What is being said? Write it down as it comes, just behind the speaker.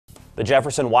The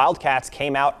Jefferson Wildcats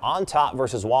came out on top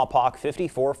versus Wapak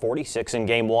 54-46 in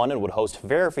Game 1 and would host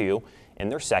Fairview in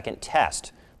their second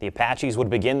test. The Apaches would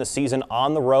begin the season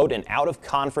on the road and out of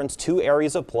conference, two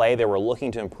areas of play they were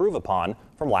looking to improve upon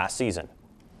from last season.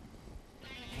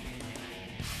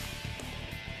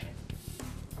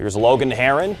 Here's Logan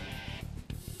Herron,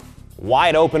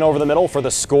 wide open over the middle for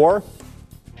the score.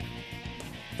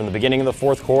 From the beginning of the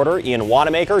fourth quarter, Ian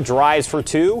Wanamaker drives for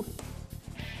two.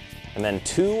 And then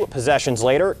 2 possessions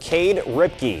later, Cade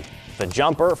Ripke, the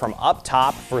jumper from up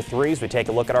top for threes. We take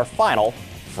a look at our final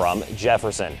from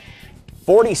Jefferson.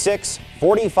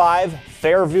 46-45,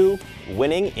 Fairview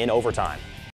winning in overtime.